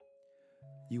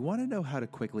You want to know how to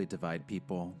quickly divide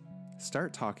people?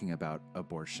 Start talking about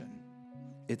abortion.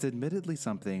 It's admittedly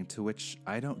something to which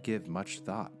I don't give much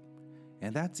thought.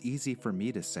 And that's easy for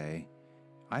me to say.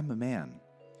 I'm a man.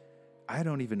 I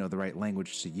don't even know the right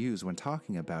language to use when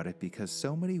talking about it because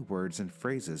so many words and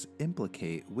phrases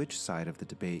implicate which side of the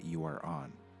debate you are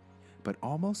on. But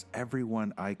almost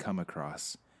everyone I come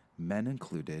across, men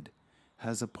included,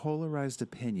 has a polarized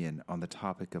opinion on the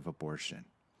topic of abortion.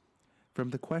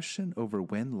 From the question over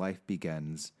when life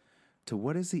begins to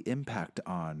what is the impact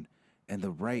on and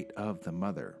the right of the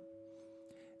mother.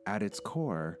 At its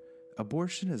core,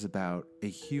 abortion is about a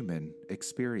human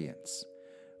experience,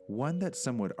 one that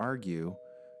some would argue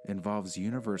involves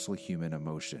universal human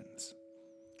emotions.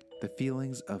 The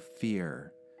feelings of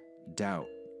fear, doubt,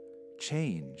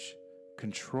 change,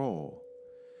 control.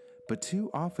 But too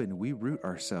often we root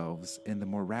ourselves in the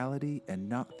morality and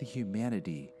not the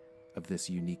humanity of this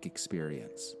unique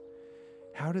experience.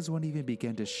 How does one even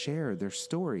begin to share their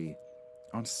story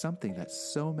on something that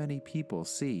so many people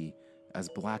see as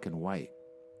black and white?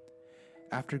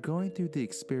 After going through the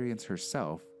experience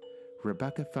herself,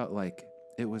 Rebecca felt like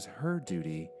it was her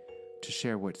duty to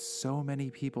share what so many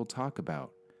people talk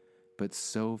about, but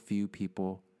so few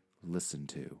people listen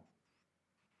to.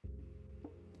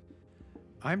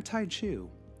 I'm Tai Chu,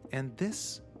 and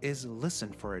this is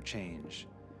Listen for a Change,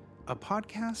 a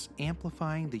podcast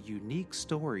amplifying the unique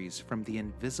stories from the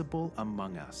invisible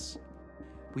among us.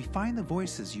 We find the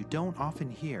voices you don't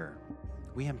often hear.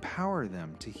 We empower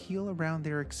them to heal around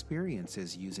their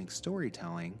experiences using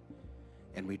storytelling,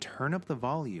 and we turn up the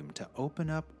volume to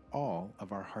open up all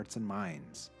of our hearts and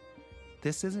minds.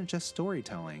 This isn't just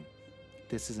storytelling.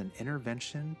 This is an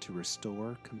intervention to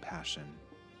restore compassion.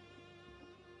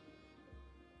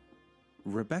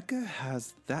 Rebecca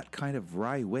has that kind of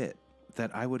wry wit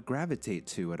that I would gravitate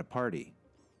to at a party.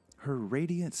 Her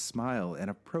radiant smile and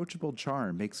approachable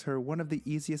charm makes her one of the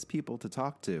easiest people to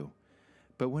talk to.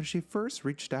 But when she first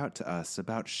reached out to us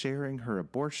about sharing her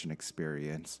abortion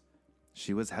experience,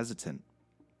 she was hesitant.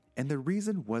 And the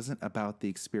reason wasn't about the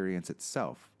experience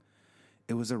itself.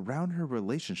 It was around her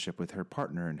relationship with her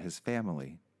partner and his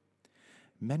family.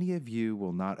 Many of you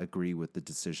will not agree with the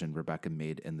decision Rebecca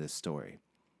made in this story,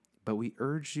 but we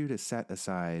urge you to set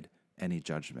aside any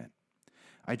judgment.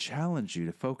 I challenge you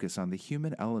to focus on the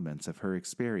human elements of her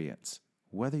experience,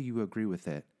 whether you agree with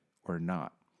it or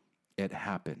not. It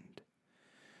happened.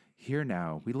 Here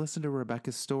now, we listen to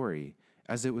Rebecca's story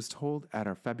as it was told at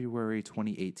our February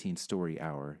 2018 Story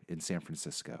Hour in San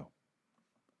Francisco.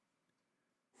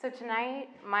 So tonight,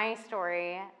 my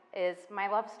story is my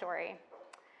love story.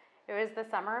 It was the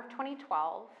summer of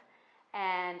 2012,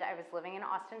 and I was living in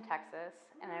Austin, Texas,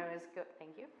 and I was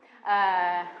thank you,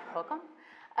 welcome.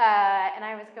 And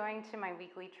I was going to my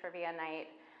weekly trivia night.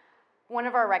 One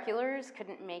of our regulars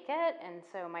couldn't make it, and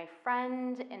so my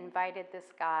friend invited this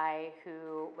guy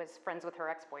who was friends with her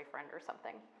ex-boyfriend or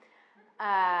something.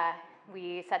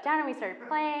 We sat down and we started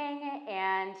playing,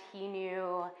 and he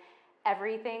knew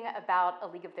everything about A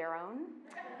League of Their Own,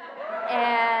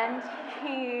 and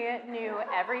he knew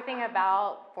everything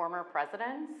about former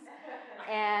presidents,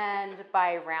 and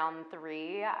by round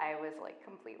 3, I was like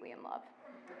completely in love.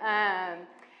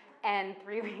 And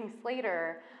 3 weeks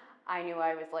later, I knew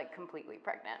I was like completely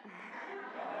pregnant.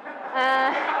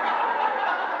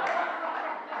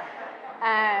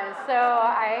 So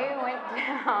I went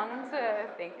down to,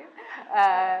 thank you,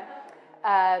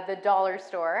 the dollar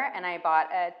store, and I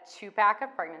bought a 2-pack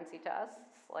of pregnancy tests,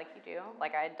 like you do,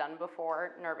 like I had done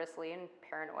before, nervously and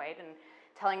paranoid, and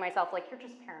telling myself, like, you're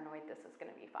just paranoid, this is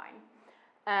gonna be fine.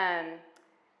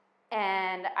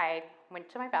 And I went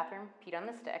to my bathroom, peed on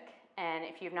the stick, and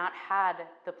if you've not had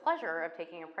the pleasure of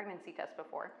taking a pregnancy test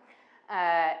before,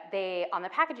 they, on the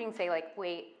packaging, say, like,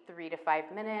 wait 3 to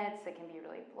 5 minutes, it can be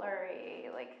really blurry,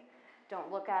 like,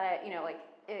 don't look at it, you know, like,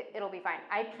 it'll be fine.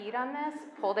 I peed on this,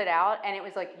 pulled it out, and it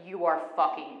was like, you are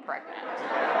fucking pregnant.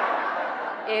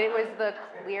 It was the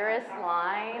clearest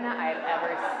line I've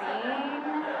ever seen,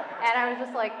 and I was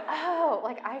just like, oh,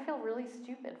 like, I feel really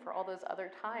stupid for all those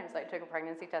other times I took a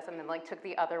pregnancy test and then, like, took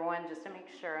the other one just to make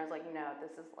sure. I was like, no,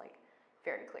 this is, like,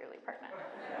 very clearly pregnant.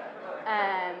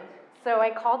 So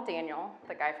I called Daniel,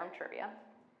 the guy from trivia,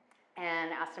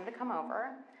 and asked him to come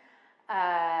over,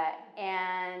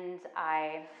 and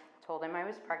I told him I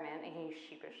was pregnant, and he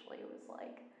sheepishly was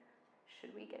like, should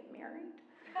we get married?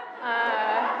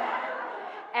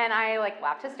 And I like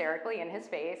laughed hysterically in his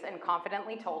face and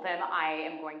confidently told him I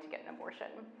am going to get an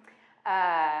abortion.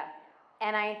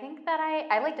 And I think that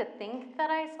I like to think that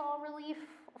I saw relief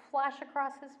flash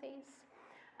across his face.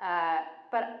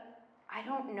 But I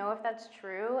don't know if that's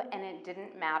true, and it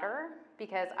didn't matter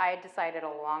because I had decided a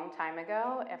long time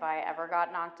ago if I ever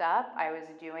got knocked up, I was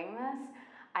doing this.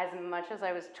 As much as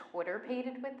I was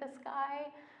Twitter-pated with this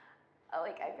guy,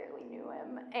 like I barely knew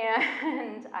him,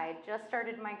 and I had just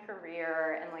started my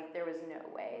career, and like there was no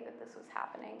way that this was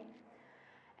happening.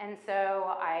 And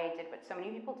so I did what so many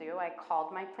people do. I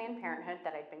called my Planned Parenthood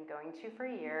that I'd been going to for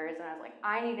years, and I was like,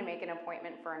 I need to make an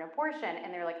appointment for an abortion.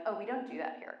 And they're like, oh, we don't do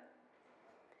that here.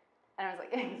 And I was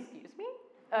like, excuse me?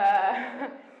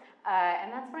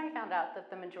 And that's when I found out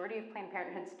that the majority of Planned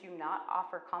Parenthoods do not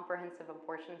offer comprehensive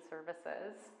abortion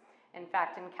services. In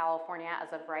fact, in California,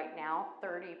 as of right now,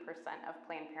 30% of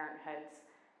Planned Parenthoods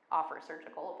offer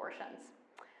surgical abortions.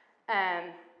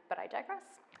 But I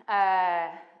digress.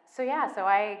 So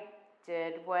I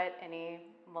did what any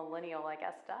millennial, I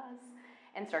guess, does,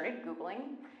 and started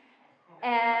Googling.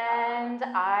 And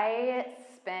I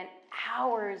spent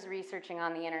hours researching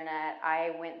on the internet.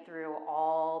 I went through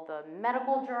all the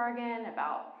medical jargon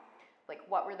about like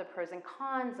what were the pros and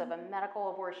cons of a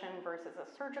medical abortion versus a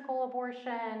surgical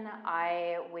abortion.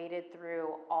 I waded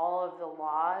through all of the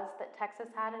laws that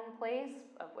Texas had in place,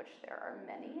 of which there are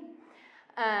many,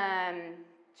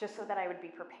 just so that I would be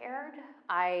prepared.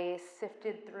 I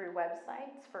sifted through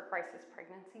websites for crisis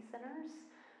pregnancy centers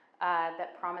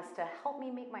that promised to help me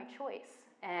make my choice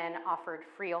and offered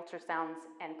free ultrasounds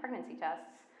and pregnancy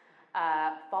tests,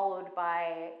 followed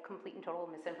by complete and total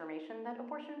misinformation that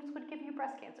abortions would give you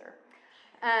breast cancer.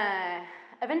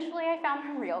 Eventually I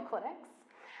found real clinics,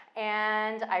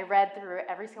 and I read through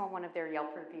every single one of their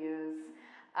Yelp reviews.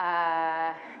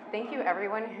 Thank you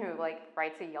everyone who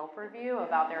writes a Yelp review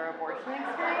about their abortion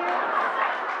experience.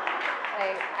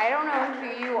 I don't know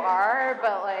who you are,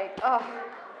 but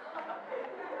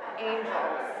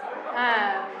angels.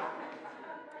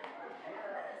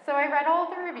 So I read all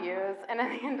of the reviews, and at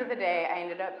the end of the day, I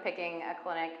ended up picking a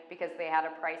clinic because they had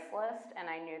a price list, and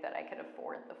I knew that I could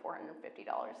afford the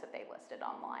 $450 that they listed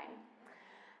online.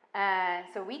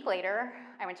 So a week later,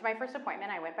 I went to my first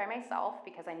appointment. I went by myself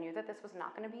because I knew that this was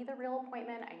not going to be the real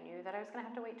appointment. I knew that I was going to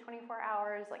have to wait 24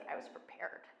 hours. I was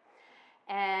prepared.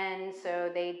 And so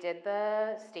they did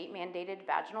the state-mandated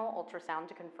vaginal ultrasound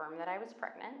to confirm that I was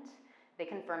pregnant. They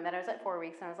confirmed that I was at 4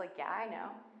 weeks, and I was like, yeah, I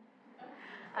know.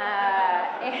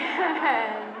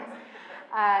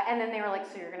 And then they were like,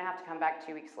 so you're going to have to come back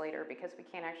 2 weeks later because we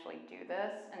can't actually do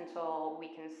this until we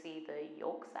can see the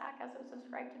yolk sac, as it was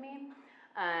described to me.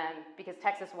 Because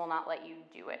Texas will not let you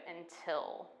do it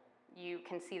until you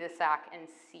can see the sac and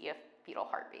see a fetal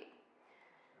heartbeat.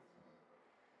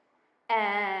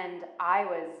 And I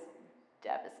was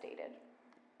devastated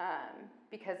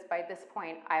because by this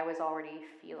point I was already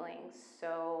feeling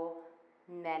so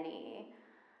many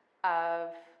of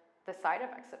the side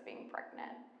effects of being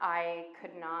pregnant. I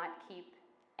could not keep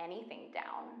anything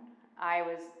down. I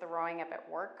was throwing up at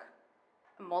work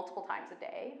multiple times a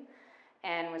day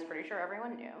and was pretty sure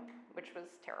everyone knew, which was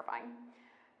terrifying.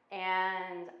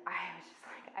 And I was just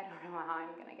like, I don't know how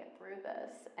I'm gonna get through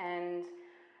this. And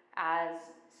as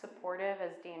supportive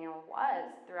as Daniel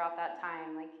was throughout that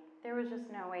time, there was just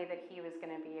no way that he was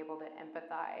gonna be able to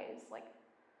empathize,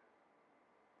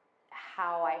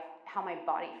 how my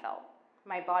body felt.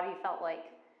 My body felt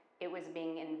like it was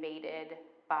being invaded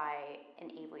by an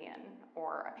alien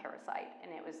or a parasite,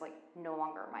 and it was no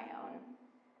longer my own.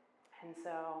 And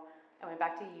so I went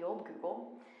back to ye old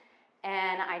Google,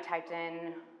 and I typed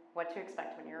in what to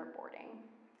expect when you're aborting.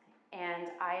 And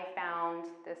I found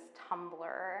this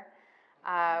Tumblr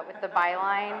with the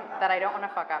byline that I don't want to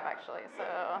fuck up, actually.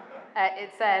 So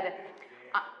it said,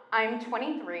 I'm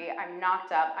 23, I'm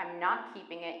knocked up, I'm not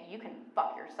keeping it, you can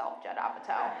fuck yourself, Judd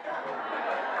Apatow.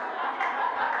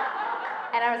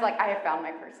 And I was like, I have found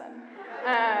my person.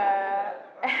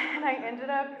 And I ended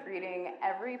up reading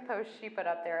every post she put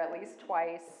up there at least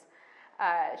twice.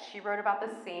 She wrote about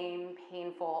the same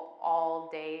painful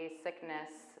all-day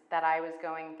sickness that I was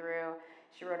going through.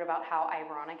 She wrote about how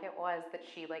ironic it was that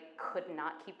she could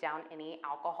not keep down any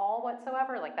alcohol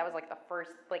whatsoever. That was the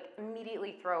first,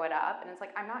 immediately throw it up. And it's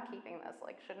I'm not keeping this.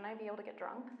 Shouldn't I be able to get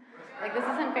drunk? This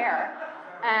isn't fair.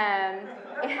 And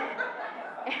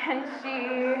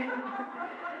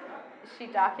she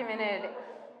documented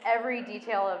every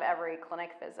detail of every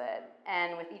clinic visit.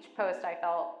 And with each post, I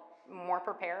felt more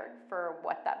prepared for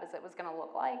what that visit was going to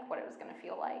look like, what it was going to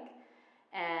feel like,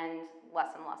 and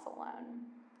less alone.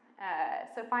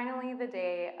 So finally, the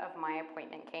day of my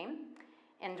appointment came,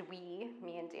 and me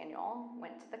and Daniel,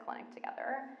 went to the clinic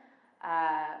together.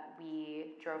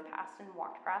 We drove past and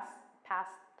walked past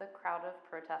the crowd of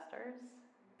protesters,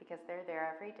 because they're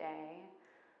there every day,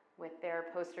 with their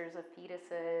posters of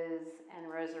fetuses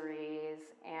and rosaries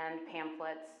and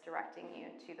pamphlets directing you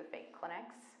to the fake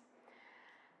clinics.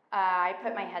 I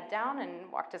put my head down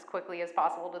and walked as quickly as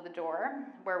possible to the door,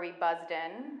 where we buzzed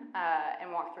in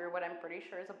and walked through what I'm pretty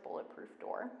sure is a bulletproof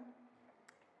door.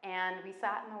 And we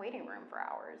sat in the waiting room for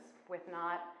hours with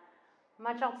not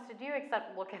much else to do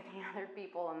except look at the other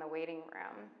people in the waiting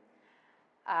room.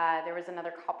 There was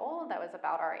another couple that was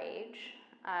about our age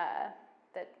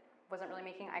that wasn't really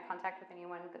making eye contact with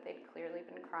anyone, but they'd clearly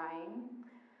been crying.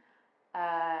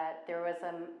 There was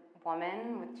a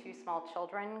woman with 2 small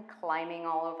children climbing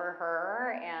all over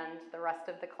her and the rest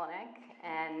of the clinic,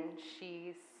 and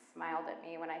she smiled at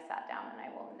me when I sat down, and I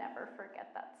will never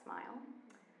forget that smile.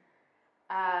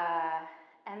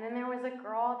 And then there was a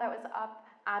girl that was up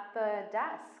at the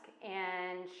desk,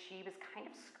 and she was kind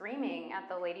of screaming at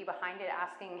the lady behind it,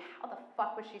 asking how the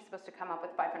fuck was she supposed to come up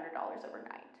with $500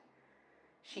 overnight?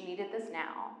 She needed this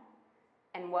now,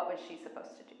 and what was she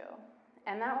supposed to do?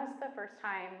 And that was the first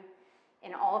time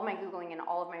in all of my Googling and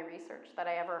all of my research that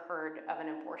I ever heard of an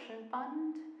abortion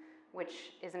fund,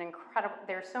 which is an incredible,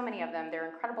 there's so many of them, they're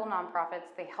incredible nonprofits,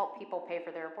 they help people pay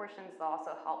for their abortions, they'll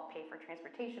also help pay for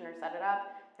transportation or set it up.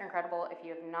 They're incredible. If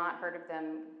you have not heard of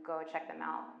them, go check them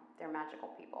out. They're magical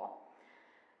people.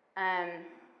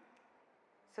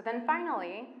 So then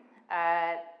finally,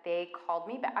 they called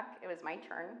me back. It was my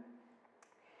turn.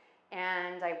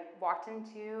 And I walked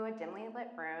into a dimly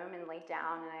lit room and laid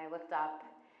down, and I looked up,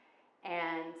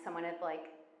 and someone had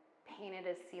like painted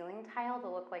a ceiling tile to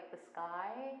look like the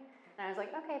sky. And I was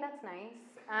like, okay, that's nice.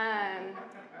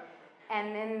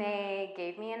 And then they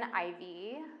gave me an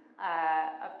IV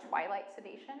of twilight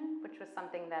sedation, which was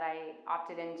something that I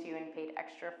opted into and paid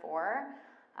extra for,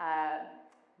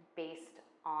 based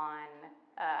on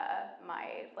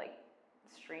my like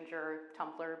stranger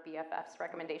Tumblr BFF's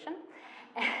recommendation.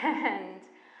 And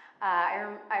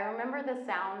I remember the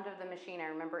sound of the machine. I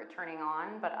remember it turning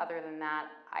on, but other than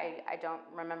that, I don't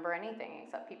remember anything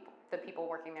except the people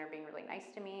working there being really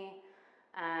nice to me.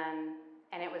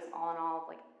 And it was all in all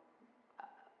like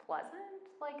pleasant,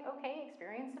 like okay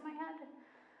experience in my head.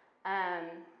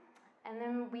 And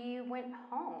then we went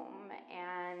home,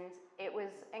 and it was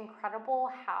incredible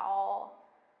how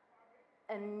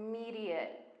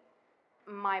immediate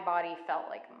my body felt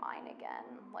like mine again.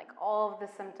 Like all of the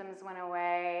symptoms went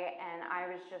away, and I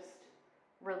was just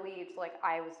relieved, like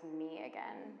I was me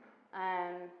again.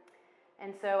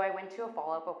 And so I went to a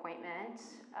follow-up appointment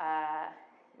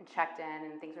and checked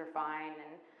in, and things were fine.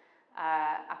 And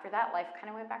after that, life kind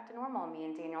of went back to normal. Me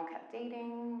and Daniel kept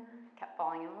dating, kept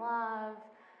falling in love.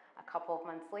 A couple of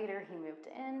months later, he moved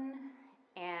in,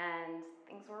 and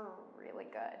things were really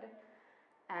good.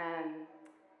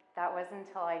 That was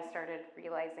until I started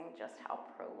realizing just how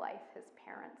pro-life his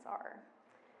parents are.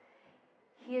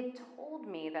 He had told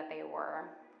me that they were,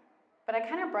 but I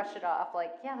kind of brushed it off,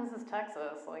 like, yeah, this is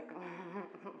Texas, like,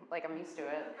 like I'm used to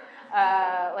it,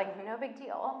 like no big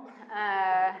deal.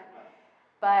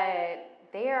 But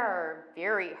they are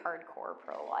very hardcore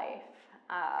pro-life.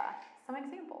 Some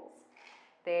examples: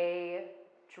 they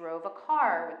drove a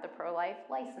car with the pro-life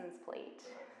license plate.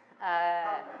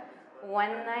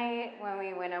 One night when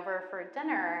we went over for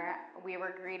dinner, we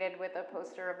were greeted with a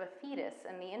poster of a fetus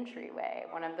in the entryway,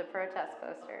 one of the protest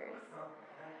posters.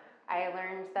 I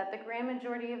learned that the grand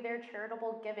majority of their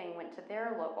charitable giving went to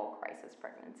their local crisis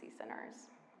pregnancy centers.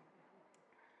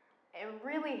 It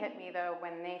really hit me though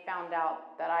when they found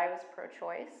out that I was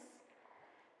pro-choice,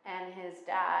 and his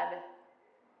dad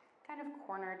kind of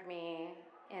cornered me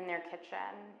in their kitchen,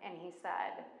 and he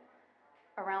said,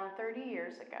 around 30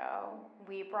 years ago,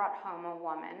 we brought home a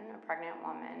pregnant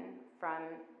woman from,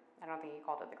 I don't think he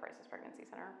called it the crisis pregnancy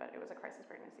center, but it was a crisis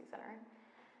pregnancy center,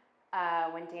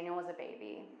 when Daniel was a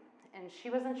baby. And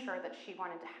she wasn't sure that she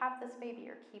wanted to have this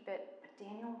baby or keep it, but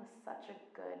Daniel was such a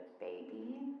good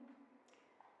baby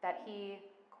that he,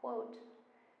 quote,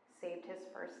 saved his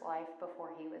first life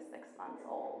before he was 6 months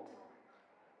old.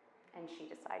 And she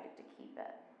decided to keep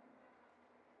it.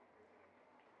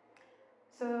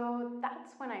 So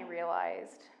that's when I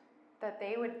realized that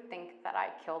they would think that I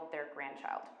killed their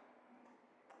grandchild.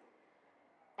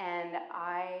 And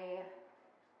I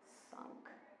sunk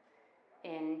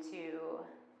into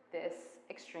this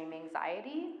extreme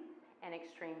anxiety and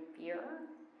extreme fear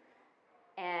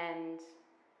and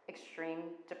extreme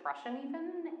depression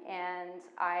even. And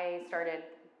I started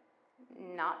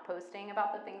not posting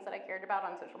about the things that I cared about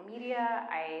on social media.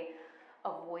 I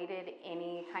avoided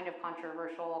any kind of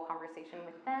controversial conversation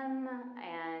with them,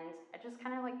 and I just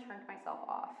kind of like turned myself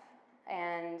off.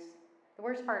 And the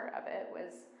worst part of it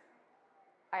was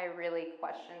I really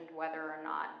questioned whether or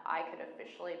not I could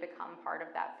officially become part of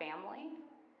that family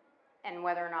and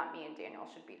whether or not me and Daniel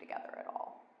should be together at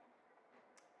all.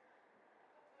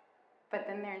 But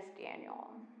then there's Daniel,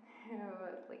 who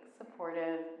is like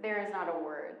supportive. There is not a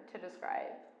word to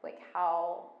describe like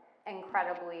how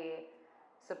incredibly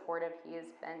supportive he has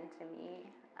been to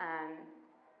me.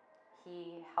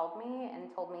 He held me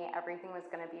and told me everything was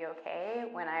going to be okay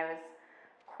when I was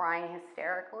crying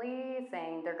hysterically,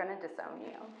 saying, they're going to disown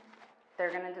you.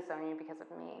 They're going to disown you because of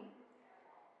me.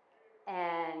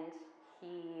 And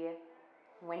he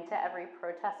went to every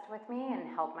protest with me and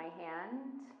held my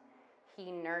hand.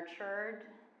 He nurtured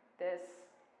this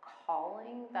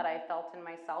calling that I felt in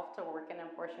myself to work in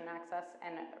abortion access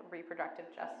and reproductive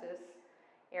justice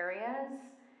areas.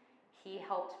 He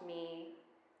helped me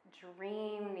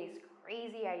dream these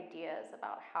crazy ideas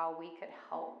about how we could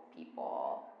help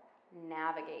people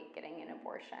navigate getting an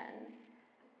abortion.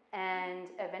 And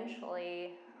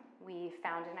eventually, we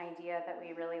found an idea that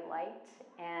we really liked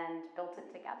and built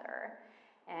it together.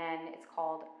 And it's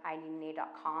called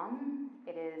IDNA.com.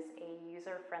 It is a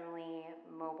user-friendly,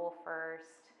 mobile-first,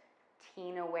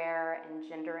 teen-aware, and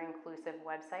gender-inclusive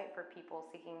website for people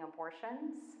seeking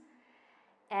abortions.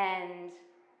 And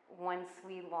once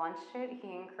we launched it,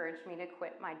 he encouraged me to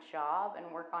quit my job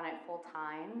and work on it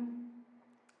full-time.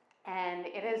 And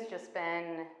it has just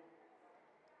been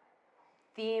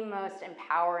the most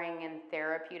empowering and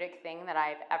therapeutic thing that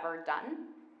I've ever done.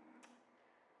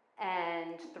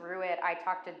 And through it, I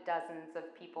talk to dozens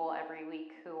of people every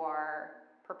week who are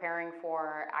preparing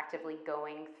for, actively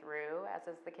going through, as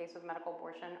is the case with medical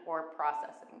abortion, or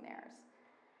processing theirs.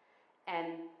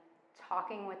 And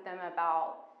talking with them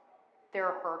about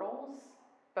their hurdles,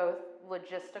 both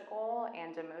logistical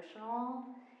and emotional,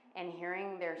 and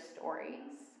hearing their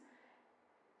stories,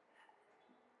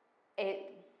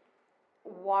 it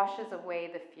washes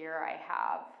away the fear I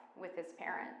have with his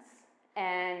parents.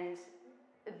 And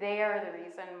they are the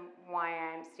reason why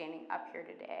I'm standing up here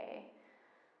today.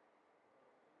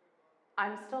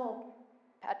 I'm still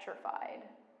petrified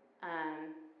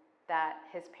that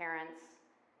his parents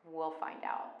will find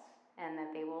out and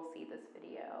that they will see this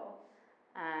video.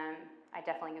 I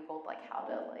definitely Googled like how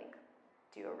to like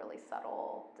do a really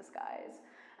subtle disguise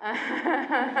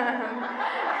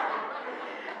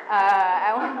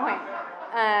at one point.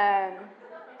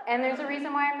 And there's a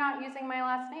reason why I'm not using my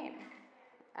last name.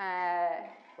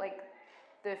 Like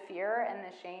the fear and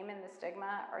the shame and the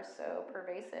stigma are so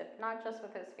pervasive, not just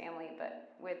with his family,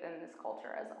 but within this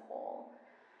culture as a whole.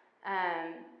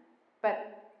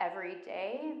 But every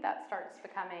day that starts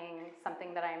becoming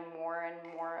something that I'm more and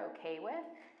more okay with,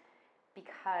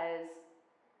 because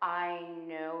I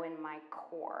know in my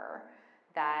core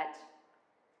that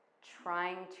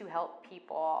trying to help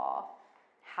people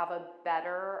have a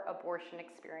better abortion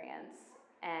experience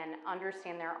and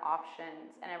understand their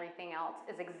options and everything else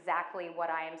is exactly what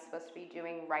I am supposed to be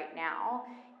doing right now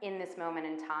in this moment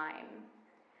in time.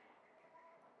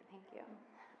 Thank you.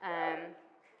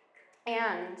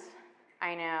 And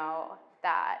I know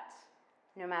that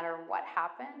no matter what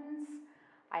happens,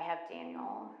 I have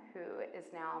Daniel, who is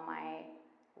now my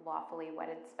lawfully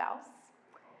wedded spouse,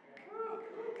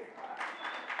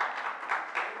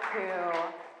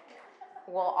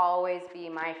 who will always be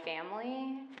my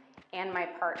family and my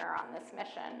partner on this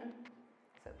mission.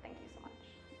 So thank you so much.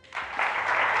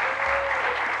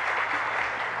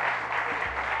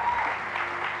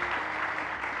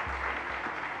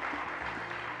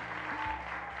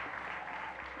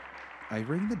 I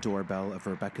ring the doorbell of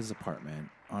Rebecca's apartment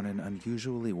on an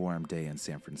unusually warm day in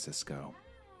San Francisco.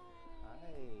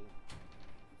 Hi.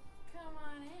 Come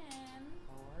on in.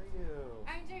 How are you?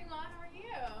 I'm doing well. How are you?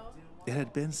 It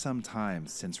had been some time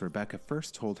since Rebecca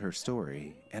first told her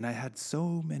story, and I had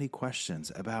so many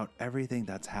questions about everything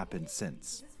that's happened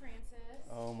since. This is Francis.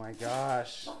 Oh my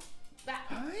gosh.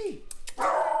 Hi.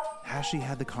 Has she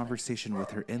had the conversation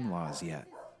with her in-laws yet?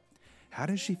 How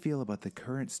does she feel about the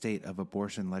current state of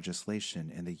abortion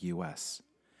legislation in the U.S.?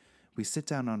 We sit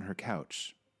down on her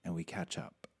couch, and we catch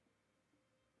up.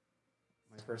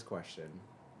 My first question,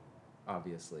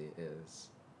 obviously, is,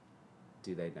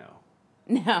 do they know?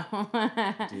 No.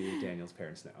 Do Daniel's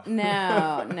parents know?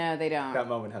 No, they don't. That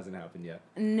moment hasn't happened yet.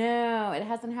 No, it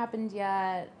hasn't happened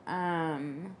yet.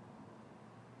 I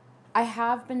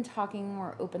have been talking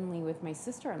more openly with my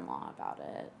sister-in-law about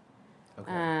it.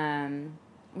 Okay.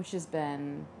 Which has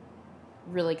been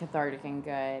really cathartic and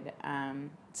good.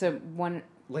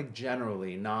 Like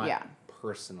generally, not Yeah.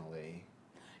 personally.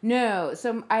 No,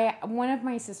 so one of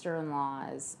my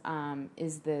sister-in-laws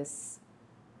is this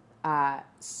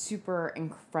super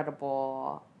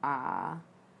incredible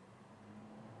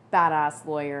badass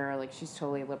lawyer. Like, she's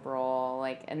totally liberal.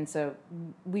 Like, and so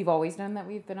we've always known that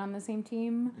we've been on the same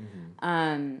team.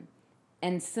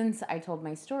 And since I told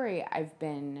my story, I've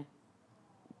been,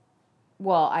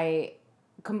 well, I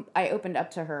opened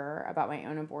up to her about my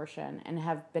own abortion and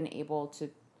have been able to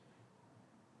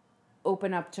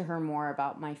open up to her more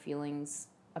about my feelings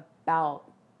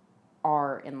about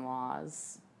our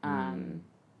in-laws,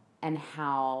 and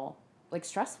how, like,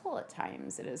 stressful at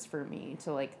times it is for me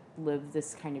to, like, live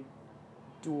this kind of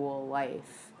dual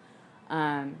life.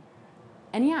 And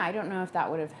yeah, I don't know if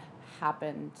that would have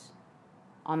happened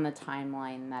on the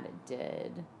timeline that it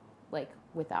did, like,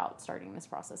 without starting this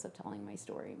process of telling my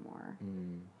story more.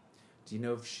 Do you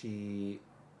know if she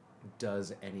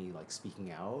does any, like,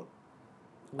 speaking out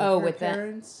with her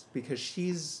parents? Because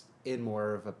she's in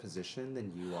more of a position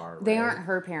than you are, right? They aren't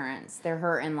her parents. They're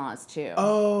her in-laws, too.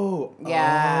 Oh.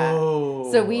 Yeah.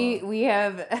 Oh. So we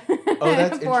have Oh,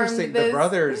 that's interesting. The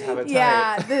brothers have a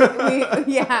type.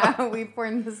 Yeah, we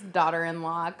formed this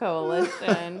daughter-in-law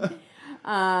coalition.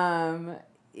 Yeah. And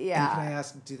can I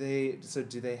ask, do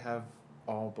they have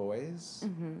all boys?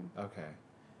 Mm-hmm. Okay.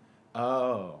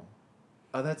 Oh,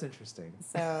 that's interesting.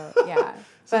 So, yeah.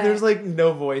 So there's, like,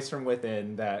 no voice from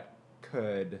within that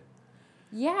could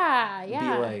be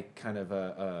like kind of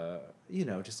a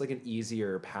just like an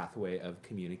easier pathway of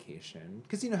communication.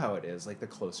 Because you know how it is, like, the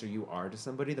closer you are to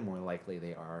somebody, the more likely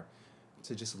they are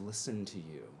to just listen to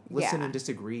you. Listen and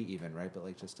disagree even, right? But,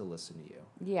 like, just to listen to you.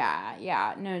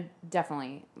 Yeah. No,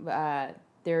 definitely.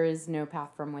 There is no path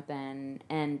from within.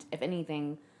 And if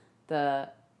anything, the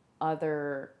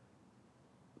other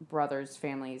brothers'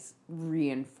 families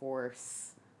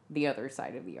reinforce the other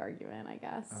side of the argument, I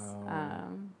guess.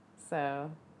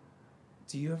 So,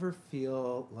 do you ever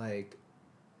feel like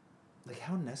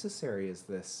how necessary is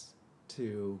this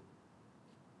to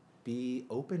be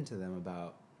open to them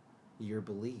about your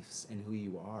beliefs and who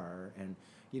you are? And,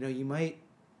 you may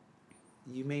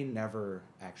never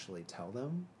actually tell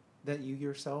them that you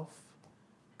yourself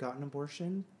got an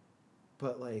abortion,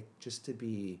 but, like, just to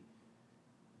be,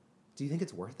 do you think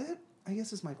it's worth it? I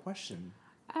guess is my question.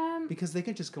 Because they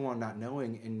could just go on not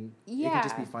knowing, and it could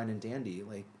just be fine and dandy.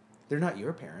 Like, they're not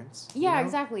your parents. Yeah,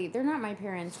 exactly. They're not my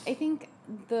parents. I think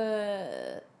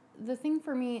the thing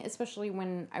for me, especially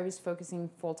when I was focusing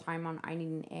full time on I Need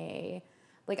an A,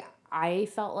 like, I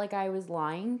felt like I was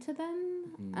lying to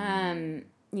them.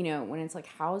 When it's like,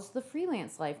 how's the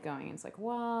freelance life going? It's like,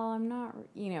 well, I'm not,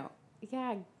 yeah,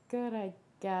 good, I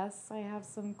guess. I have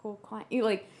some cool clients.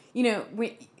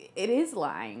 It is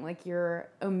lying. Like, you're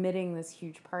omitting this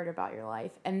huge part about your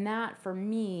life. And that, for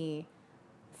me,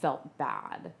 felt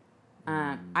bad.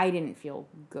 I didn't feel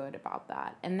good about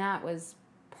that. And that was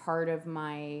part of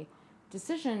my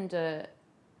decision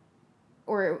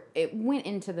it went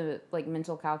into the, like,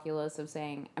 mental calculus of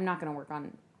saying, I'm not going to work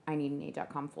on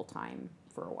ineedana.com full time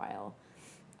for a while.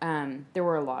 There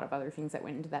were a lot of other things that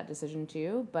went into that decision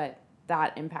too, but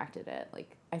that impacted it.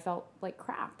 Like, I felt like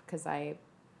crap because I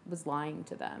was lying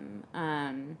to them,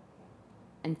 and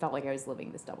felt like I was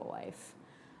living this double life.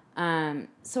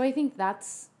 So I think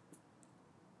that's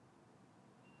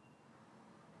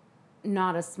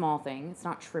not a small thing. It's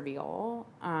not trivial.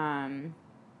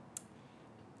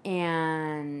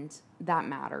 And that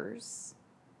matters.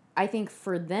 I think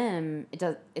for them,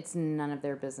 it's none of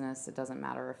their business. It doesn't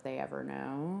matter if they ever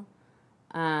know.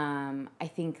 I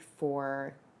think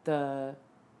for the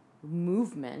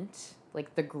movement,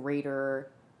 like the greater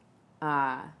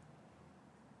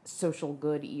social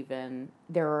good even,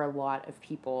 there are a lot of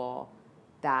people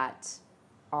that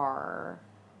are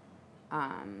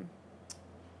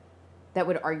that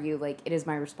would argue, like, it is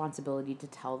my responsibility to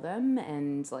tell them,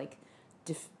 and, like,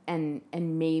 and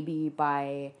maybe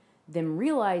by them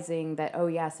realizing that, oh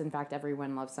yes, in fact,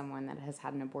 everyone loves someone that has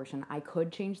had an abortion, I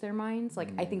could change their minds.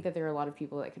 Like, I think that there are a lot of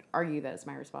people that could argue that it's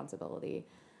my responsibility.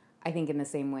 I think in the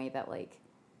same way that, like,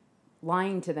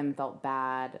 lying to them felt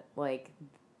bad, like,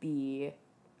 the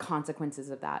consequences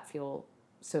of that feel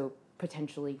so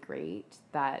potentially great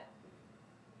that,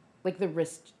 like, the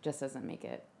risk just doesn't make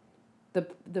it.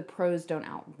 The pros don't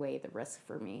outweigh the risk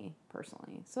for me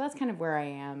personally. So that's kind of where I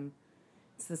am.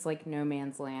 It's this, like, no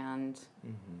man's land,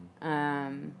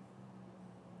 of,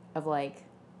 like,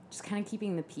 just kind of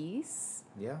keeping the peace.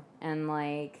 Yeah. And,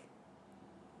 like,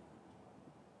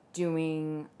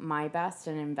 doing my best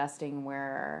and investing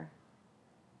my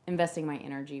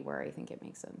energy where I think it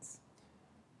makes sense.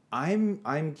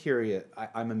 I'm curious.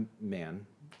 I'm a man,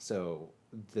 so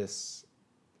this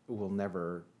will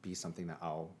never be something that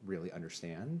I'll really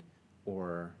understand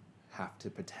or have to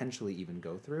potentially even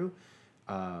go through.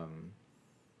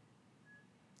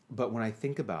 But when I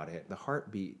think about it, the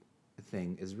heartbeat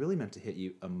thing is really meant to hit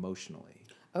you emotionally.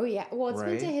 Oh, yeah. Well, it's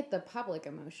meant to Right? hit the public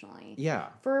emotionally. Yeah.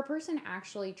 For a person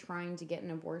actually trying to get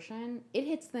an abortion, it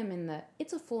hits them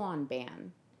it's a full-on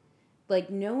ban. Like,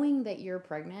 knowing that you're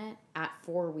pregnant at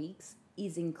 4 weeks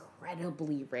is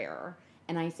incredibly rare.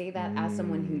 And I say that as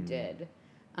someone who did.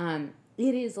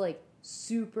 It is, like,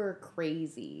 super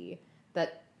crazy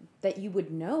that you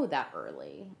would know that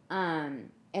early. And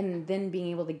then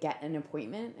being able to get an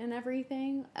appointment and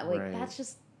everything. Like, Right. that's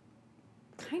just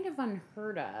kind of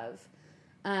unheard of.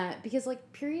 Because,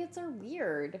 like, periods are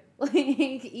weird. Like,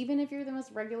 even if you're the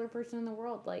most regular person in the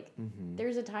world, like,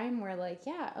 there's a time where, like,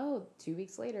 2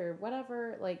 weeks later,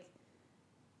 whatever, like,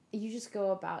 you just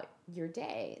go about your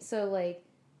day. So, like,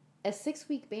 a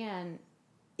 6-week ban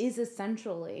is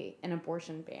essentially an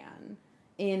abortion ban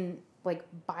in, like,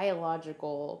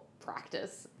 biological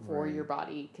practice for your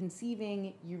body.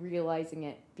 Conceiving, you realizing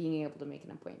it, being able to make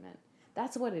an appointment.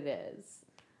 That's what it is.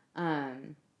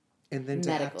 And then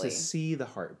to have Medically. to see the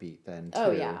heartbeat then too.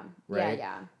 Oh, yeah. Right?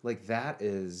 Yeah. Like that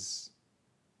is...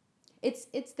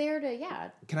 It's there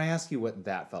to, Can I ask you what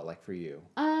that felt like for you?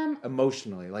 Um,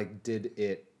 Emotionally, like did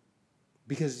it...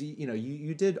 Because,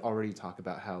 you did already talk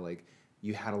about how, like,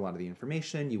 you had a lot of the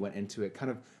information, you went into it kind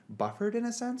of buffered in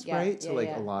a sense, Yeah, right? To, yeah, like,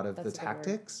 yeah. a lot of That's the a good word.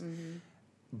 tactics.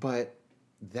 But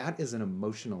that is an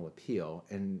emotional appeal,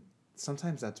 and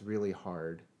sometimes that's really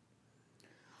hard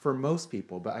for most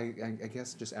people. But I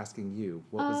guess just asking you,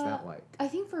 what was that like? I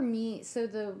think for me, so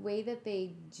the way that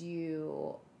they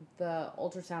do the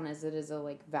ultrasound is it is a,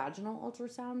 like, vaginal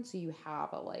ultrasound, so you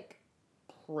have a, like,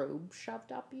 probe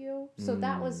shoved up you. So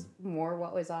that was more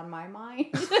what was on my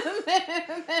mind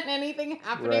than anything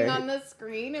happening Right. on the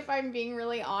screen, if I'm being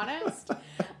really honest.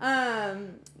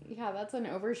 Yeah, that's an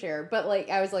overshare. But, like,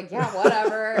 I was like, yeah,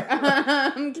 whatever.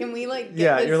 Can we, like,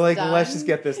 get this you're like, done? let's just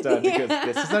get this done because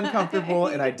this is uncomfortable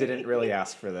and I didn't really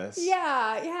ask for this.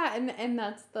 Yeah, and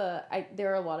that's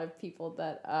there are a lot of people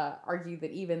that argue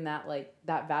that even that, like,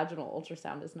 that vaginal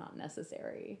ultrasound is not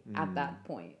necessary at that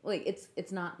point. Like,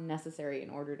 it's not necessary in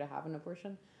order to have an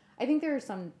abortion. I think there are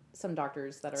some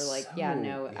doctors that are like,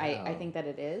 I think that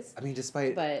it is. I mean,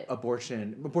 despite But-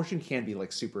 abortion can be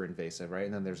like super invasive, right?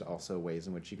 And then there's also ways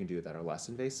in which you can do it that are less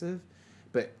invasive.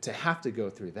 But to have to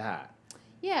go through that,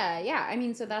 Yeah. I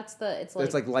mean, so that's it's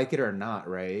like it or not,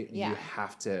 right? Yeah. You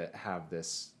have to have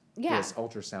this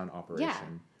ultrasound operation. Yeah,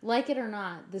 like it or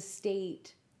not, the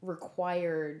state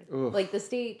required, Oof. like, the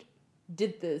state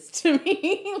did this to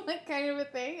me, like, kind of a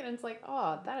thing, and it's like,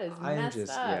 oh, that is messed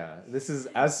up. This is,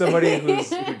 as somebody who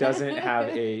doesn't have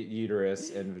a uterus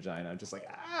and vagina, I'm just like,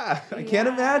 I can't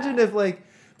imagine if, like,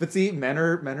 but see, men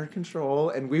are control,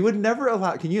 and we would never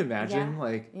allow, can you imagine,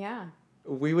 like, Yeah.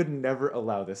 we would never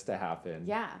allow this to happen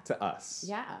to us.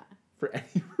 Yeah. For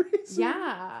any reason.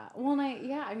 Yeah. Well, and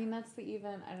I mean, that's I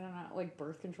don't know, like,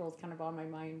 birth control is kind of on my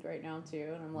mind right now,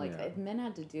 too. And I'm like, if men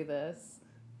had to do this,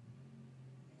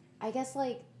 I guess,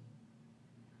 like,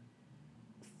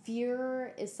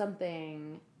 fear is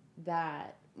something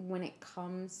that when it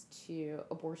comes to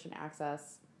abortion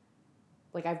access,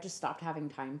 like, I've just stopped having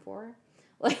time for.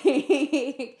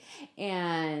 Like,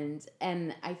 and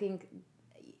I think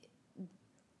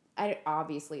I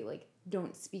obviously, like,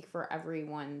 don't speak for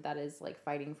everyone that is, like,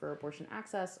 fighting for abortion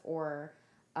access or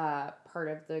part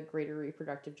of the greater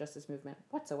reproductive justice movement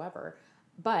whatsoever.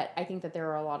 But I think that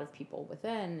there are a lot of people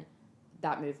within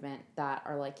that movement that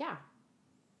are like, yeah,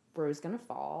 Roe's gonna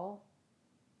fall.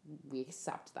 We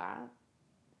accept that.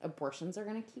 Abortions are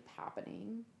gonna keep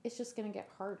happening. It's just gonna get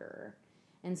harder.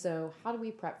 And so how do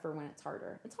we prep for when it's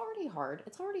harder? It's already hard.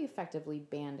 It's already effectively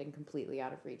banned and completely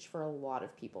out of reach for a lot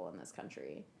of people in this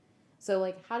country. So,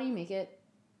 like, how do you make it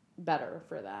better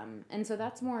for them? And so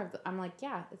that's more of I'm like,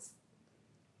 yeah, it's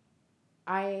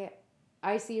I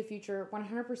see a future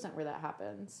 100% where that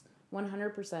happens.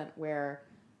 100% where,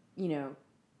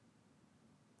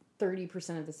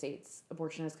 30% of the states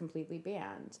abortion is completely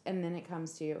banned. And then it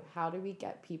comes to how do we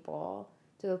get people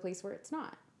to the place where it's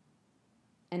not?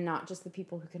 And not just the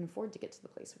people who can afford to get to the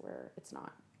place where it's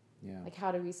not. Yeah. Like,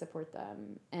 how do we support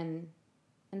them? And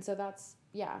so that's,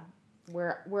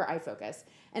 where I focus.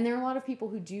 And there are a lot of people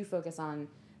who do focus on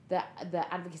the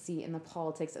advocacy and the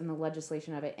politics and the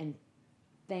legislation of it, and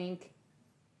thank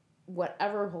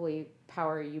whatever holy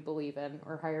power you believe in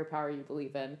or higher power you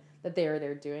believe in that they are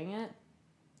there doing it.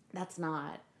 That's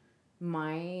not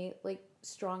my, like,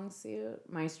 strong suit.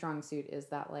 My strong suit is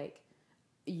that, like,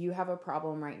 you have a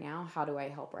problem right now. How do I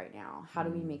help right now? How do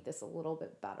we make this a little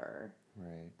bit better?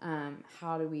 Right.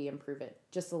 How do we improve it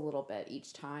just a little bit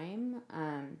each time?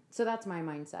 So that's my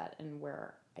mindset and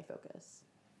where I focus.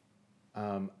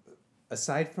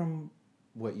 Aside from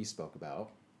what you spoke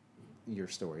about, your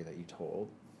story that you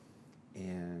told.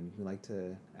 And we like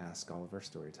to ask all of our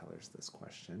storytellers this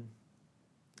question.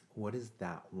 What is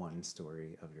that one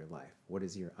story of your life? What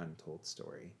is your untold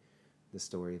story? The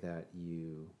story that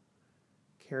you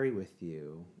carry with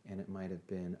you, and it might have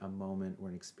been a moment or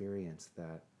an experience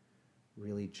that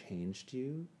really changed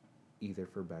you, either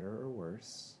for better or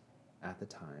worse, at the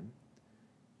time,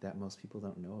 that most people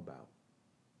don't know about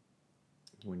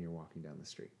when you're walking down the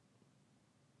street.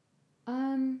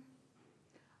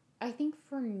 I think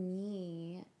for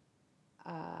me,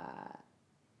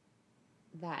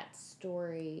 that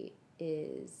story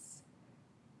is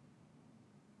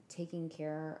taking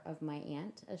care of my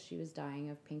aunt as she was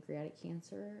dying of pancreatic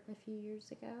cancer a few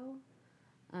years ago.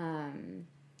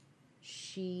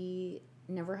 She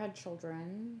never had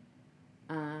children.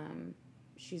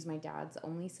 She's my dad's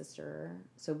only sister,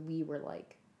 so we were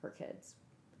like her kids.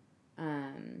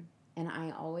 And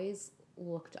I always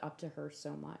looked up to her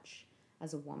so much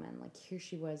as a woman. Like, here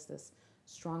she was, this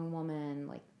strong woman,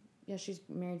 like, yeah, she's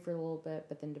married for a little bit,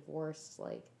 but then divorced.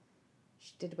 Like,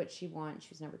 she did what she wanted. She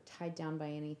was never tied down by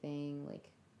anything. Like,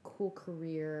 cool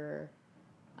career.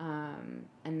 And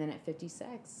then at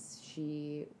 56,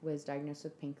 she was diagnosed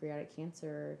with pancreatic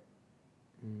cancer,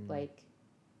 like,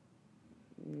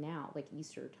 now, like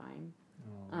Easter time.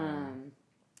 Oh, wow.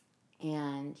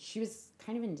 And she was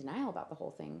kind of in denial about the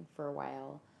whole thing for a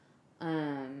while.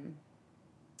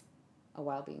 A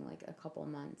while being like a couple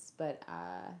months. But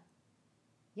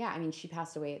yeah, I mean, she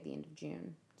passed away at the end of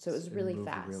June. So it was really moved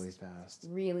fast. Really fast.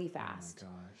 Really fast. Oh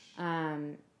my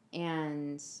gosh.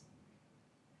 And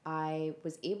I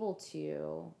was able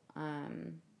to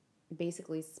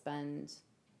basically spend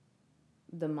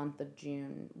the month of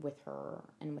June with her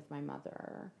and with my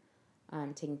mother,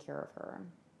 taking care of her.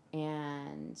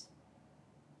 And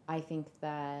I think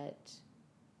that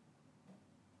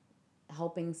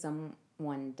helping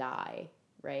someone die,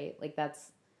 right? Like,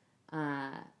 that's,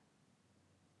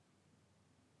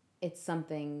 it's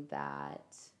something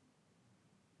that,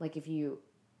 like, if you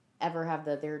ever have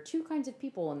there are two kinds of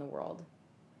people in the world.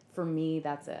 For me,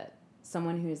 that's it.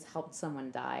 Someone who's helped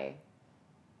someone die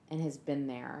and has been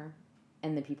there,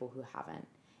 and the people who haven't.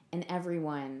 And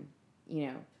everyone,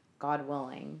 God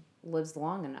willing, lives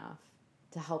long enough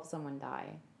to help someone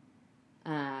die.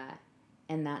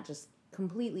 And that just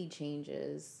completely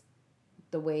changes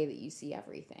the way that you see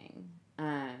everything.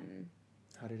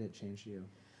 How did it change you?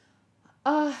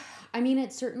 I mean,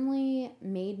 it certainly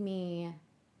made me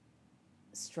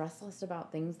stress less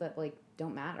about things that, like,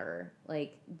 don't matter.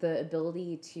 Like, the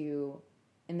ability to,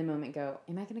 in the moment, go,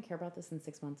 am I going to care about this in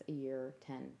 6 months, a year,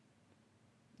 10?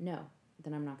 No,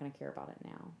 then I'm not going to care about it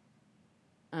now.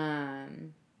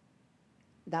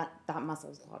 That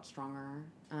muscle's a lot stronger.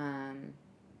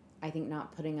 I think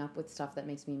not putting up with stuff that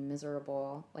makes me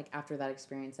miserable. Like, after that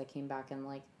experience, I came back and,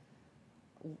 like,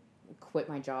 quit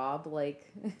my job,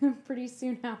 like, pretty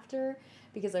soon after,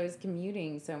 because I was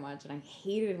commuting so much, and I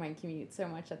hated my commute so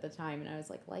much at the time, and I was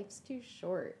like, life's too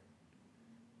short.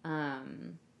 I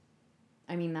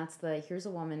mean, here's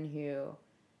a woman who,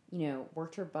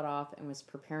 worked her butt off and was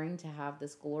preparing to have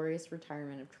this glorious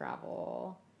retirement of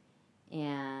travel,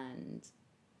 and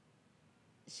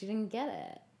she didn't get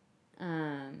it.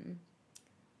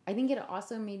 I think it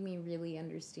also made me really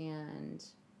understand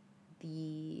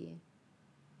the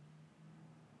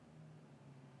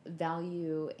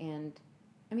value, and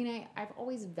I mean, I've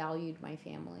always valued my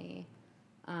family,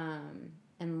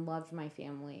 and loved my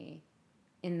family.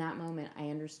 In that moment, I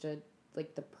understood,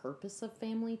 like, the purpose of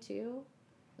family too.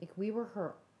 Like, we were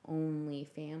her only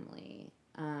family.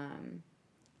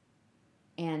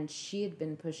 And she had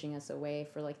been pushing us away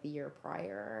for, like, the year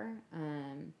prior.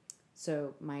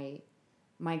 So my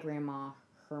grandma,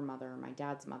 her mother, my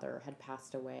dad's mother, had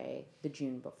passed away the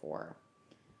June before.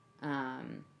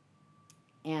 And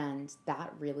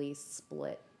that really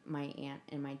split my aunt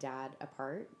and my dad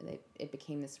apart. It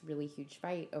became this really huge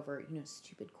fight over,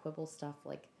 stupid quibble stuff,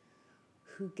 like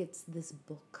who gets this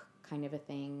book kind of a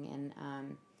thing.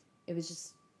 And it was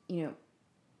just,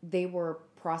 they were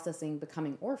processing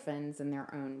becoming orphans in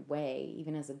their own way,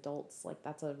 even as adults. Like,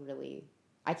 that's a really,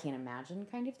 I can't imagine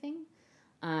kind of thing.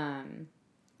 And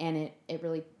it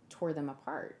really tore them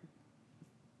apart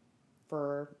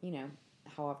for,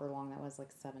 however long that was,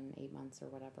 like 7-8 months or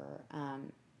whatever.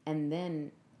 And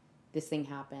then this thing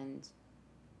happened,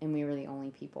 and we were the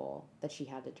only people that she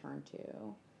had to turn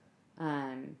to.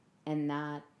 And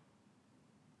that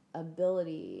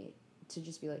ability to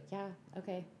just be like, yeah,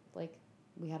 okay, like,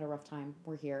 we had a rough time.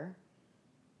 We're here.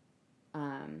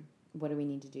 What do we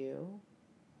need to do?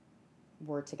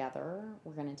 We're together.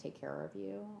 We're going to take care of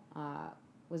you.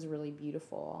 Was really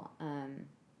beautiful.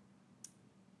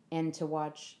 and to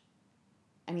watch,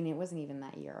 I mean, it wasn't even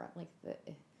that year. Like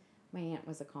my aunt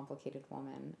was a complicated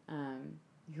woman,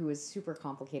 who was super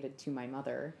complicated to my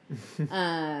mother.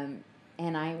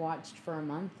 And I watched for a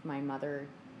month my mother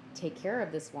take care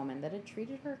of this woman that had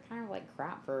treated her kind of like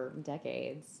crap for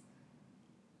decades.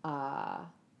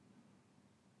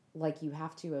 Like you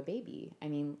have to a baby. I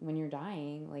mean, when you're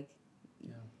dying, like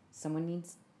someone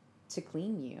needs to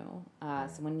clean you.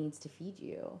 Someone needs to feed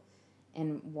you.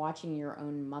 And watching your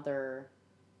own mother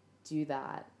do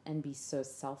that and be so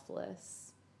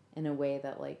selfless in a way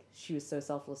that like she was so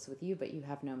selfless with you, but you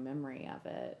have no memory of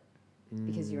it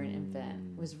because you're an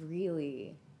infant was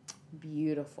really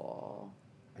beautiful.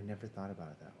 I never thought about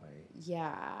it that way.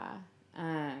 Yeah.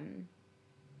 And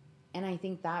I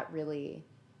think that really,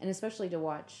 and especially to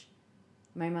watch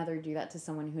my mother do that to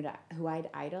someone who I'd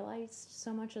idolized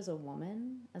so much as a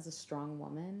woman, as a strong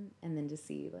woman, and then to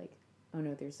see like, oh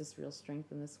no, there's this real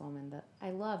strength in this woman that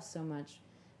I love so much,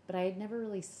 but I had never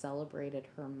really celebrated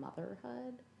her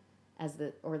motherhood as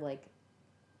or like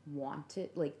looked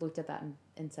at that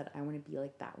and said, I want to be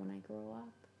like that when I grow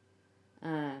up.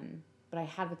 But I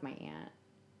had with my aunt,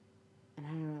 and I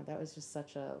don't know, that was just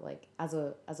such a, like, as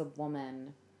a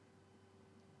woman,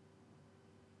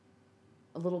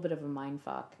 a little bit of a mind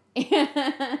fuck,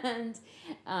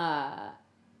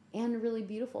 and really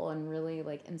beautiful and really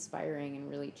like inspiring and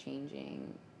really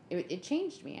changing. It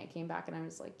changed me. I came back and I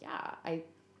was like, yeah, I've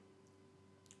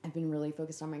been really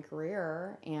focused on my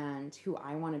career and who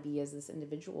I want to be as this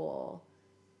individual.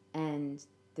 And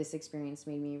this experience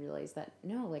made me realize that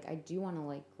no, like I do want to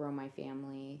like grow my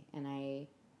family, and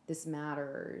this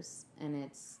matters, and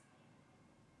it's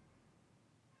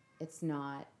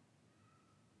not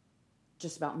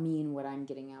just about me and what I'm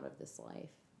getting out of this life.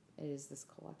 It is this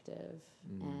collective.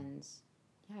 And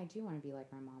yeah, I do want to be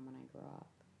like my mom when I grow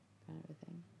up, kind of a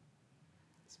thing.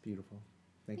 It's beautiful.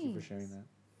 Thank you for sharing that.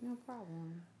 No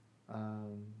problem.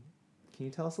 Can you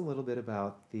tell us a little bit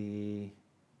about the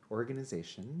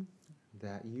organization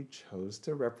that you chose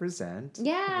to represent?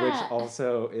 Yeah. Which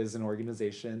also is an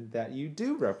organization that you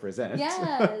do represent. Yes,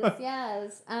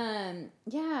 yes.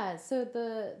 Yeah, so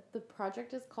the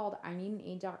project is called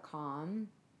IneedAnAid.com.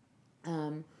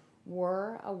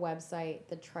 We're a website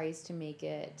that tries to make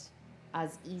it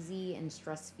as easy and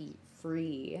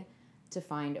stress-free to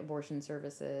find abortion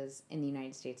services in the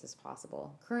United States as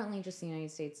possible. Currently, just the United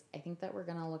States. I think that we're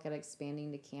going to look at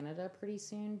expanding to Canada pretty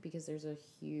soon because there's a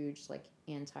huge like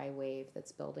anti-wave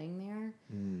that's building there.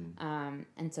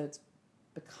 And so it's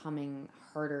becoming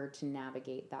harder to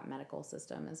navigate that medical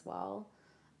system as well.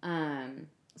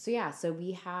 So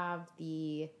we have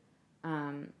the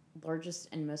largest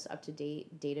and most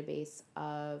up-to-date database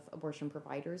of abortion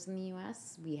providers in the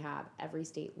U.S. We have every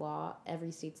state's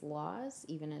laws,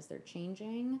 even as they're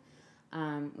changing.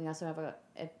 We also have a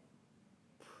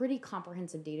pretty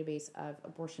comprehensive database of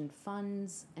abortion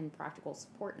funds and practical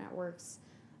support networks,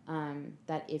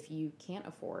 that if you can't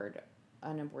afford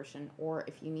an abortion, or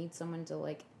if you need someone to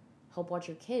like help watch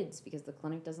your kids because the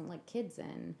clinic doesn't let kids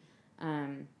in,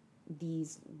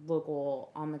 these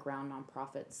local on-the-ground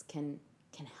nonprofits can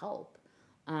help.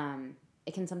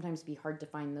 It can sometimes be hard to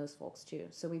find those folks too.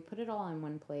 So we put it all in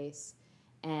one place,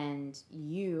 and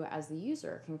you as the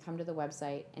user can come to the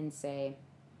website and say,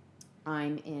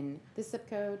 I'm in this zip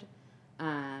code,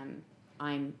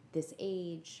 I'm this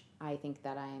age, I think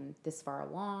that I'm this far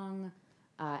along,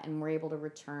 and we're able to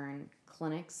return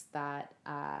clinics that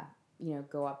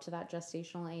go up to that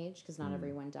gestational age, because not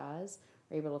everyone does.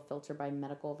 We're able to filter by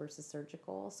medical versus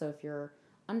surgical. So if you're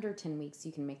under 10 weeks,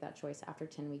 you can make that choice. After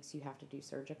 10 weeks, you have to do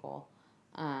surgical,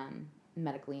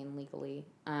 medically and legally.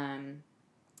 So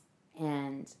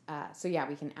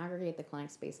we can aggregate the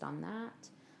clinics based on that.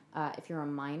 If you're a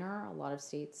minor, a lot of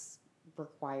states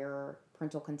require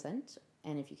parental consent.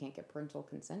 And if you can't get parental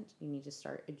consent, you need to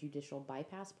start a judicial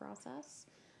bypass process,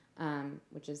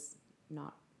 which is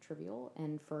not trivial.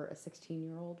 And for a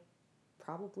 16-year-old,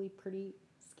 probably pretty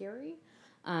scary.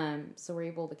 So we're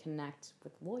able to connect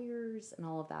with lawyers and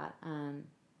all of that.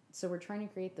 So we're trying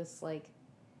to create this like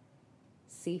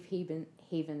safe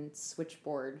haven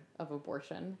switchboard of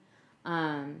abortion,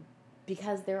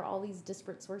 because there are all these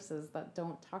disparate sources that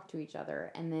don't talk to each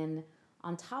other. And then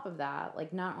on top of that,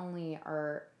 like not only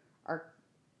are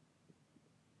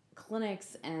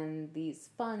clinics and these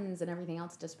funds and everything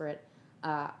else disparate,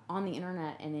 on the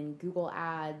internet and in Google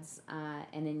Ads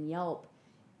and in Yelp,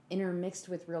 intermixed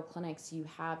with real clinics, you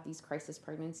have these crisis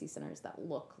pregnancy centers that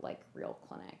look like real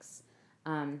clinics,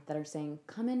 that are saying,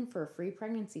 come in for a free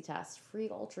pregnancy test, free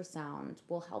ultrasound,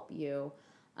 we'll help you.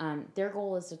 Their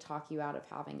goal is to talk you out of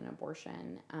having an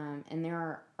abortion. And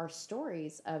there are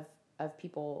stories of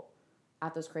people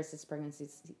at those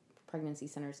pregnancy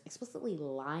centers explicitly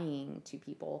lying to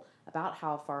people about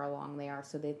how far along they are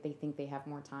so that they think they have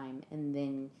more time, and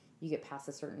then you get past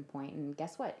a certain point, and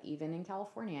guess what? Even in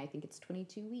California, I think it's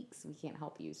 22 weeks. We can't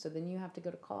help you. So then you have to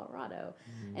go to Colorado.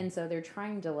 And so they're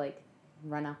trying to like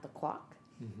run out the clock.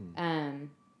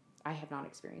 I have not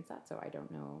experienced that, so I don't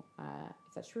know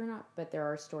if that's true or not, but there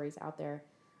are stories out there.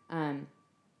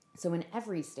 So in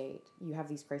every state, you have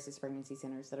these crisis pregnancy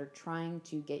centers that are trying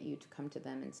to get you to come to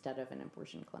them instead of an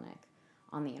abortion clinic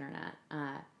on the internet.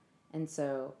 And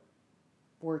so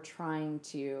we're trying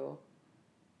to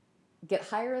get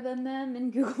higher than them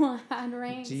in Google ad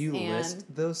ranks. Do you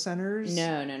list those centers?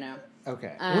 No.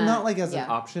 Okay. Well, not like as yeah.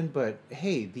 an option, but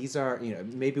hey, these are,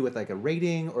 maybe with like a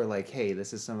rating, or like, hey,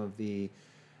 this is some of the,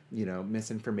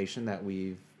 misinformation that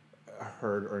we've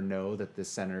heard or know that this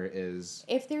center is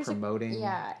promoting.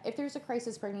 If there's a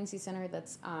crisis pregnancy center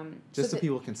that's just so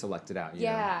people can select it out.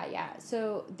 Yeah.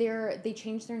 So they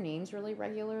change their names really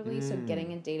regularly. So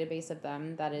getting a database of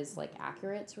them that is like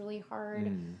accurate is really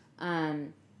hard.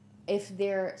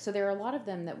 There are a lot of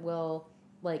them that will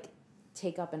like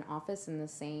take up an office in the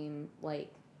same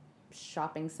like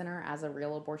shopping center as a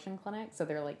real abortion clinic, so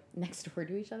they're like next door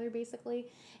to each other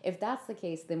basically. If that's the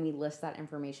case, then we list that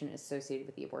information associated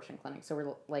with the abortion clinic, so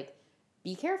we're like,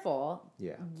 be careful,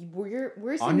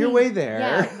 we're sending, on your way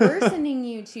there, we're sending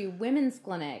you to women's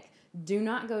clinic, do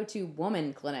not go to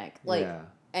woman clinic,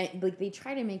 and like they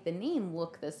try to make the name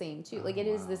look the same too, it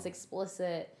is this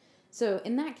explicit. So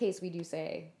in that case we do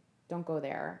say, don't go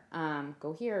there,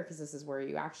 go here because this is where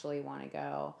you actually want to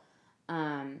go.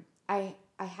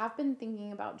 I have been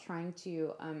thinking about trying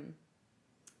to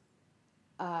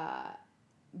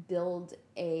build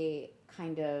a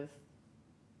kind of,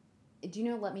 do you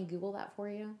know Let Me Google That For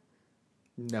You?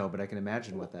 No, but I can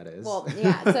imagine what that is. Well,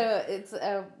 yeah, so it's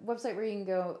a website where you can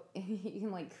go, you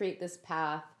can like create this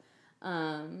path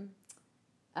that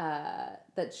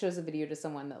shows a video to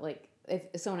someone that like,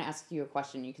 if someone asks you a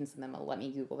question, you can send them a "Let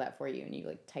me Google that for you," and you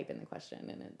like type in the question,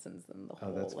 and it sends them the whole.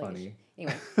 Oh, that's funny.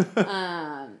 Anyway,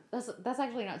 that's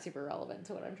actually not super relevant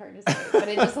to what I'm trying to say, but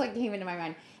it just like came into my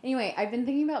mind. Anyway, I've been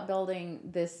thinking about building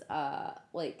this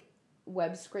like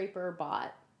web scraper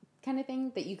bot kind of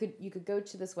thing that you could go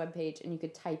to this web page and you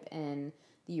could type in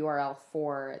the URL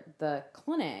for the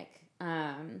clinic.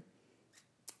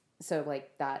 So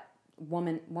like that.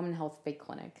 Woman Health Fake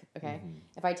Clinic. Okay.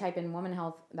 If I type in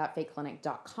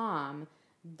womanhealth.fakeclinic.com,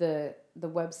 the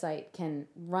website can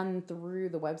run through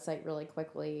the website really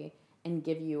quickly and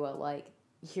give you a like,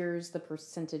 here's the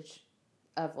percentage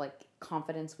of like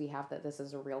confidence we have that this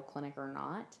is a real clinic or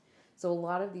not. So a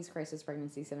lot of these crisis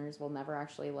pregnancy centers will never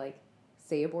actually like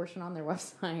say abortion on their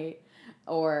website,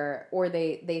 or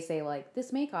they say like,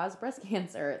 this may cause breast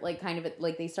cancer, like kind of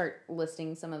like they start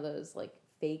listing some of those like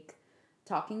fake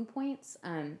talking points.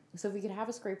 So if we could have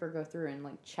a scraper go through and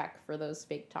like check for those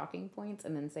fake talking points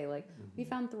and then say like, we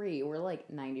found 3, we're like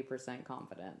 90%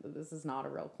 confident that this is not a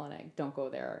real clinic, don't go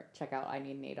there, check out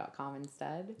ineedana.com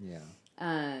instead.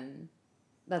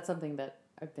 That's something that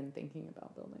I've been thinking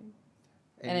about building.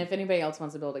 And if anybody else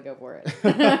wants to build it, go for it.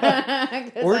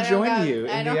 Or join you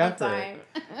in the effort.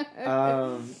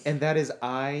 Time. And that is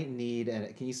I need,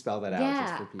 and can you spell that out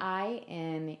just for people?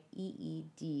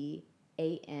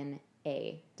 INEEDANA.com.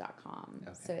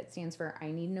 Okay. So it stands for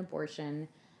I Need an Abortion.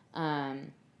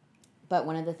 But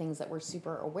one of the things that we're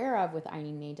super aware of with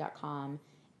INEEDANA.com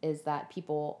is that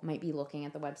people might be looking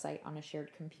at the website on a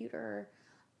shared computer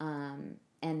and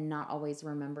not always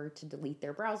remember to delete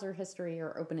their browser history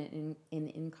or open it in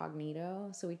incognito.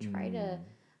 So we try to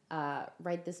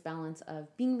write this balance of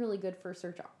being really good for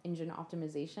search engine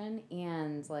optimization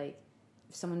and like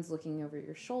if someone's looking over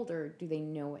your shoulder, do they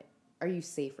know it? Are you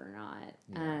safe or not?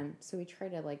 Yeah. So we try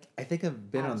to like. I think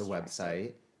I've been on the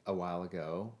website a while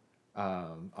ago.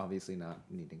 Obviously not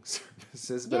needing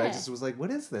services, but I just was like, "What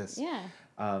is this?"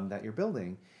 That you're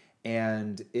building,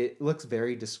 and it looks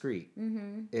very discreet.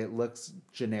 Mm-hmm. It looks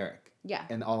generic. Yeah,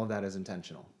 and all of that is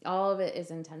intentional. All of it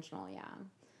is intentional. Yeah.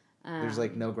 There's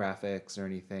like no graphics or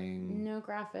anything. No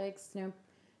graphics. No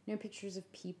pictures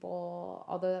of people.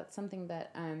 Although that's something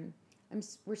that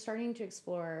we're starting to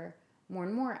explore. More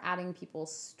and more adding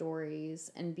people's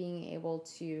stories and being able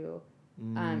to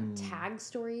tag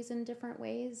stories in different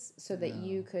ways so that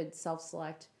you could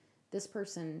self-select, this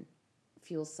person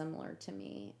feels similar to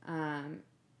me.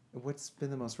 What's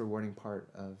been the most rewarding part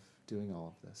of doing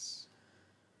all of this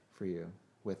for you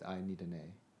with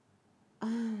ineedana.com?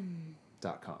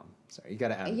 Sorry, you got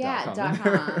to add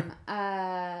 .com.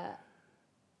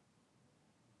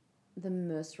 The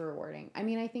most rewarding. I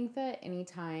mean, I think that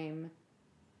anytime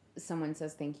someone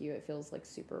says thank you, it feels like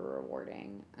super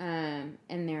rewarding. And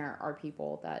there are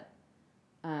people that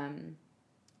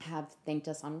have thanked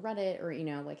us on Reddit, or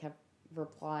like have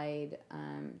replied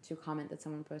to a comment that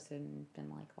someone posted and been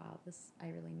like, wow, I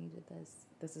really needed this.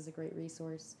 This is a great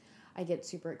resource. I get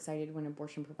super excited when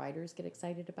abortion providers get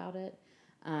excited about it,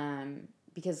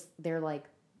 because they're like,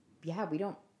 yeah,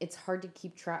 it's hard to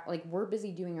keep track. Like, we're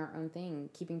busy doing our own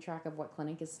thing, keeping track of what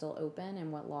clinic is still open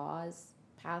and what law is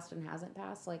passed and hasn't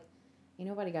passed. Like, ain't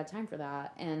nobody got time for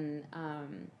that. And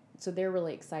so they're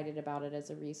really excited about it as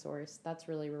a resource. That's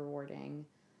really rewarding.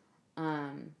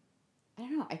 I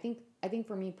don't know. I think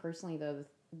for me personally, though,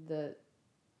 the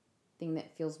thing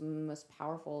that feels most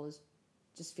powerful is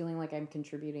just feeling like I'm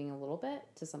contributing a little bit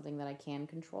to something that I can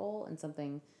control and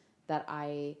something that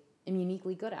I am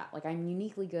uniquely good at. Like, I'm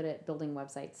uniquely good at building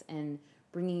websites and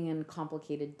bringing in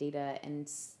complicated data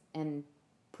and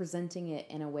presenting it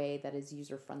in a way that is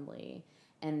user friendly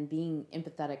and being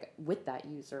empathetic with that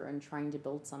user and trying to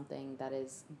build something that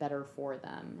is better for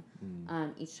them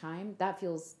each time.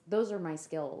 Those are my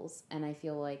skills, and I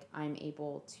feel like I'm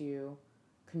able to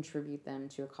contribute them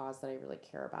to a cause that I really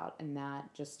care about, and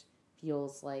that just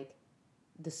feels like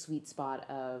the sweet spot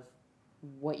of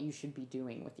what you should be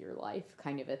doing with your life,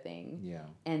 kind of a thing. Yeah.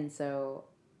 And so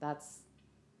that's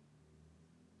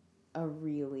a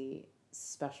really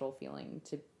special feeling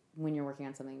to when you're working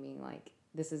on something, being like,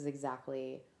 this is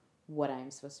exactly what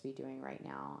I'm supposed to be doing right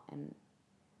now. And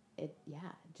it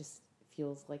just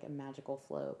feels like a magical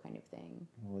flow kind of thing.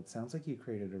 Well, it sounds like you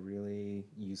created a really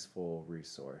useful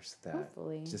resource that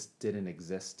Hopefully. just didn't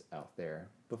exist out there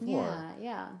before.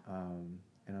 Yeah.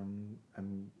 And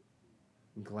I'm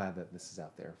glad that this is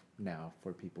out there now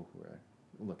for people who are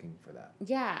looking for that.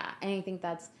 Yeah, and I think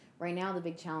that's right now the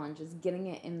big challenge is getting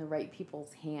it in the right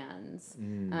people's hands.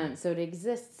 So it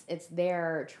exists, it's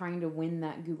there. Trying to win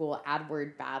that Google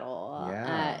AdWord battle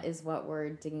is what we're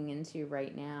digging into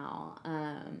right now.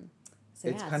 So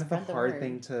it's kind of a hard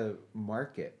thing to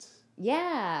market.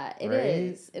 Yeah, it right?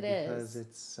 is. It is. Because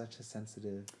it's such a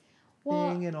sensitive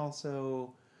thing, and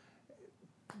also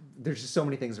there's just so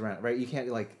many things around it, right? You can't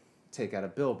like take out a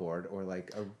billboard or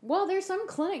like a... Well, there's some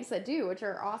clinics that do, which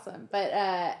are awesome. But,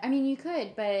 I mean, you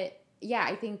could. But, yeah,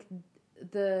 I think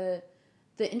the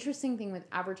interesting thing with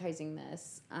advertising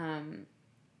this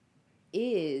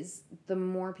is the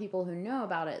more people who know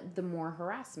about it, the more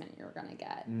harassment you're going to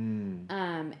get.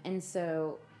 And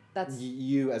so that's...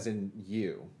 You as in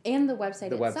you. And the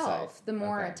website itself. The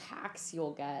more attacks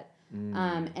you'll get.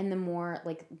 And the more,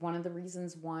 like, one of the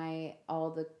reasons why all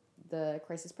the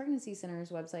crisis pregnancy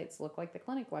centers websites look like the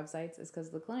clinic websites is because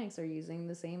the clinics are using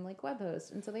the same like web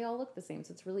host, and so they all look the same,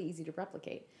 so it's really easy to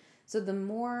replicate. So the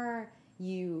more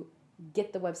you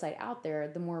get the website out there,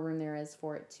 the more room there is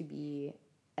for it to be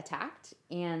attacked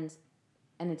and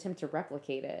an attempt to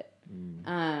replicate it.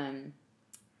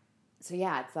 So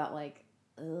yeah, it's that like,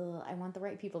 I want the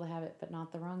right people to have it, but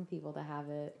not the wrong people to have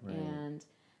it. Right. And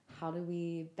how do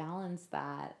we balance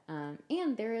that?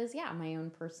 And there is, my own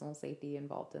personal safety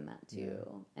involved in that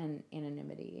too, and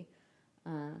anonymity.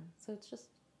 So it's just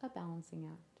a balancing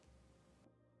act.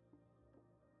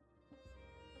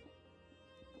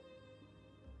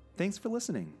 Thanks for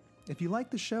listening. If you like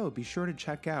the show, be sure to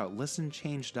check out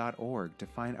listenchange.org to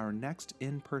find our next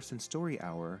in-person story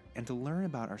hour and to learn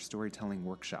about our storytelling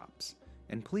workshops.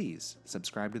 And please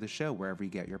subscribe to the show wherever you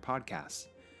get your podcasts.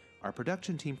 Our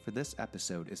production team for this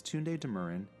episode is Tunde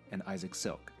Demurin and Isaac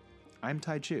Silk. I'm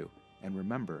Tai Chu, and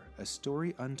remember, a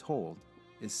story untold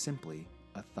is simply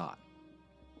a thought.